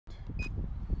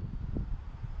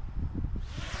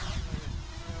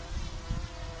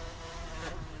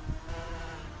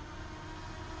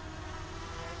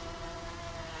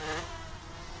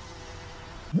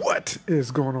What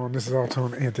is going on? This is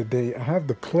AlTone, and today I have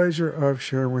the pleasure of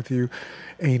sharing with you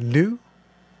a new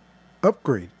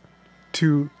upgrade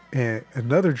to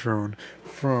another drone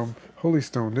from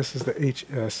HolyStone. This is the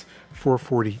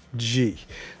HS440G.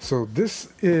 So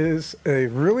this is a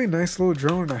really nice little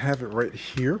drone, and I have it right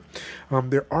here.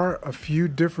 There are a few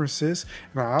differences.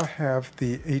 Now I have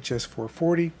the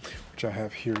HS440, which I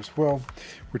have here as well,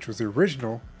 which was the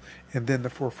original, and then the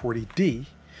 440D.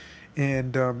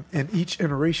 And in each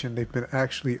iteration, they've been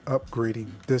actually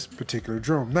upgrading this particular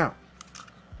drone. Now,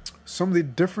 some of the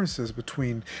differences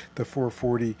between the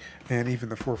 440 and even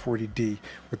the 440D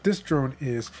with this drone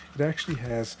is it actually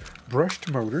has brushed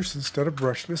motors instead of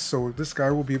brushless, so this guy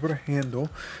will be able to handle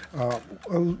a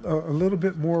little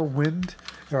bit more wind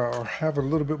or have a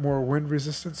little bit more wind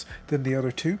resistance than the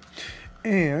other two.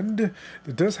 And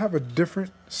it does have a different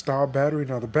style battery.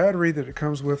 Now the battery that it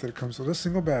comes with a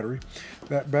single battery.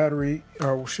 That battery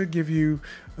should give you,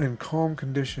 in calm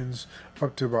conditions,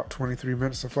 up to about 23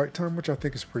 minutes of flight time, which I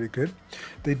think is pretty good.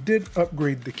 They did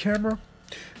upgrade the camera.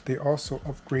 They also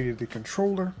upgraded the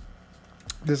controller.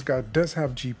 This guy does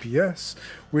have GPS,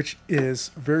 which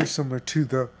is very similar to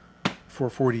the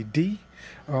 440D.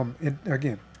 And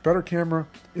again, better camera.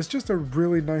 It's just a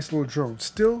really nice little drone.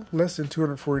 Still less than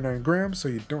 249 grams, so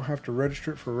you don't have to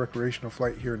register it for a recreational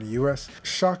flight here in the US.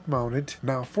 Shock mounted,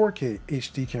 now 4K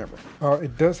HD camera.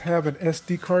 It does have an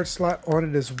SD card slot on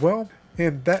it as well.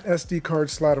 And that SD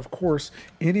card slot, of course,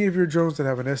 any of your drones that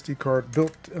have an SD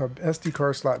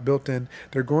card slot built in,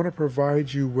 they're going to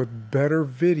provide you with better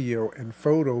video and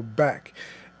photo back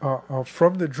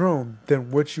from the drone than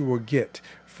what you will get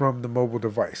from the mobile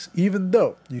device. Even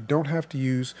though you don't have to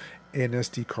use an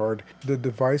SD card, the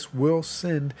device will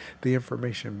send the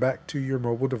information back to your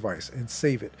mobile device and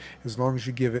save it, as long as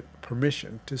you give it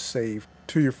permission to save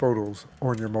to your photos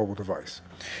on your mobile device.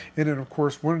 And then, of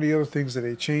course, one of the other things that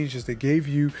they changed is they gave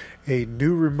you a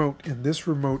new remote, and this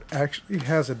remote actually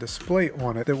has a display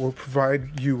on it that will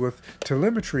provide you with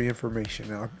telemetry information.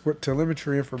 Now, what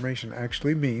telemetry information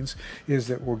actually means is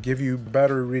that it will give you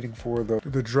battery reading for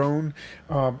the drone,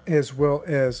 as well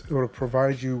as it will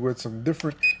provide you with some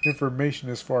different information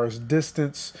as far as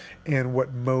distance and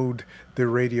what mode the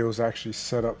radio is actually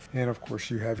set up. And of course,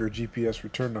 you have your GPS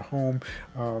return to home,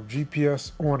 GPS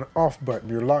on off button,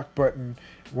 your lock button,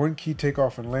 one key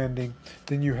takeoff and landing.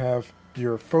 Then you have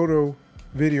your photo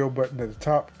video button at the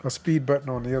top, a speed button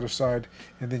on the other side,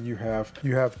 and then you have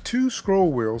two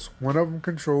scroll wheels. One of them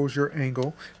controls your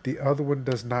angle, the other one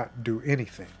does not do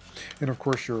anything. And of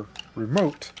course, your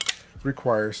remote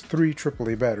requires 3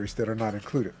 AAA batteries that are not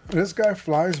included. This guy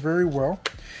flies very well.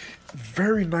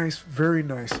 Very nice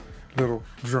little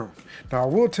drone. Now I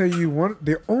will tell you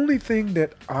the only thing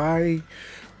that I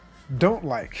don't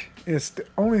like is the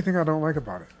only thing I don't like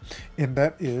about it, and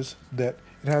that is that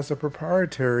it has a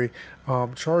proprietary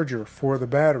charger for the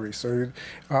battery. So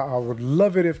I would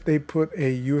love it if they put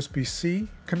a USB-C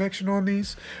connection on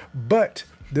these, but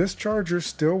this charger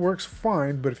still works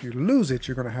fine. But if you lose it,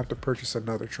 you're going to have to purchase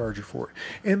another charger for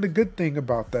it. And the good thing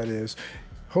about that is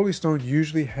HolyStone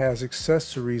usually has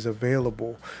accessories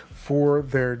available for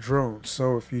their drones.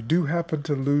 So if you do happen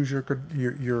to lose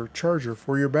your charger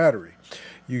for your battery,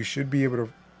 you should be able to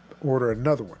order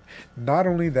another one. Not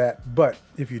only that, but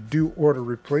if you do order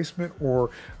replacement or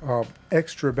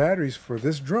extra batteries for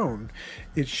this drone,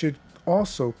 it should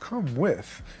also come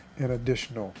with an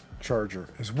additional charger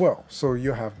as well, so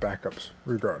you'll have backups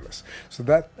regardless. So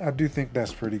that, I do think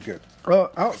that's pretty good.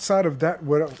 Outside of that,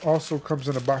 what also comes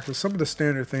in a box is some of the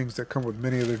standard things that come with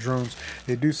many of the drones.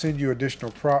 They do send you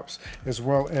additional props, as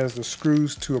well as the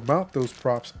screws to mount those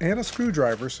props, and a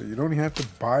screwdriver, so you don't even have to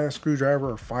buy a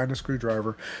screwdriver or find a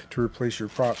screwdriver to replace your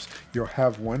props. You'll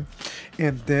have one.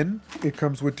 And then it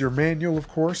comes with your manual, of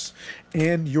course,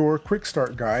 and your quick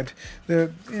start guide.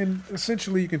 And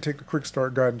essentially you can take the quick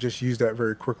start guide and just use that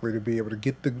very quickly to be able to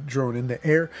get the drone in the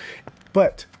air.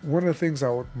 But one of the things I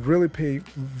would really pay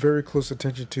very close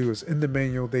attention to is in the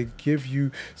manual, they give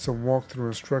you some walkthrough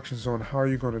instructions on how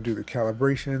you're going to do the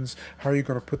calibrations, how you're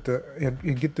going to put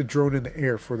and get the drone in the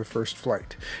air for the first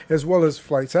flight, as well as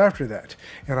flights after that.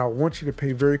 And I want you to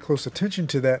pay very close attention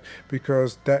to that,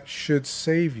 because that should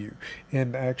save you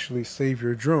and actually save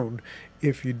your drone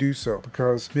if you do so,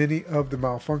 because many of the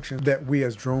malfunctions that we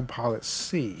as drone pilots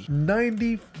see, I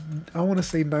want to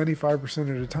say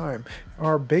 95% of the time,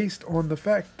 are based on the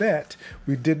fact that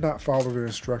we did not follow the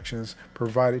instructions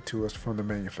provided to us from the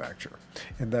manufacturer.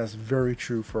 And that's very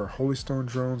true for HolyStone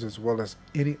drones as well as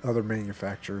any other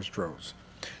manufacturer's drones.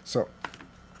 So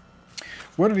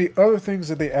One of the other things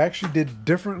that they actually did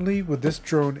differently with this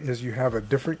drone is you have a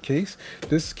different case.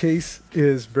 This case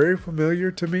is very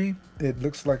familiar to me. It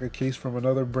looks like a case from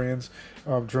another brand's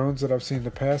drones that I've seen in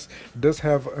the past. It does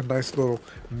have a nice little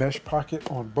mesh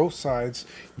pocket on both sides.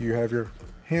 You have your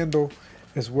handle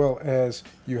as well as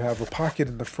you have a pocket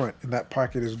in the front, and that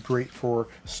pocket is great for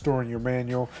storing your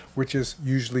manual, which is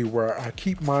usually where I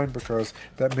keep mine because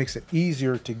that makes it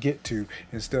easier to get to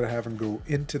instead of having to go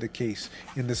into the case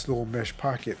in this little mesh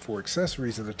pocket for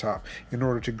accessories in the top in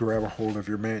order to grab a hold of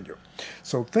your manual.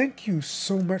 So thank you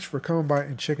so much for coming by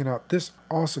and checking out this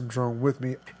awesome drone with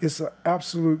me. It's an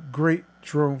absolute great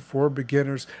drone for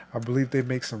beginners. I believe they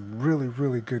make some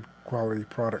really good quality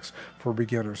products for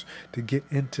beginners to get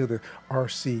into the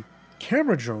RC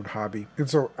camera drone hobby. And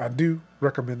so I do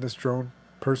recommend this drone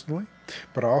personally,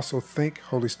 but I also thank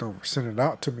HolyStone for sending it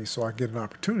out to me so I get an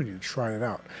opportunity to try it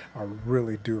out. I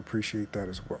really do appreciate that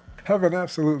as well. Have an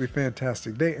absolutely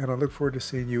fantastic day, and I look forward to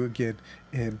seeing you again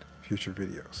in future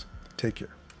videos. Take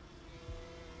care.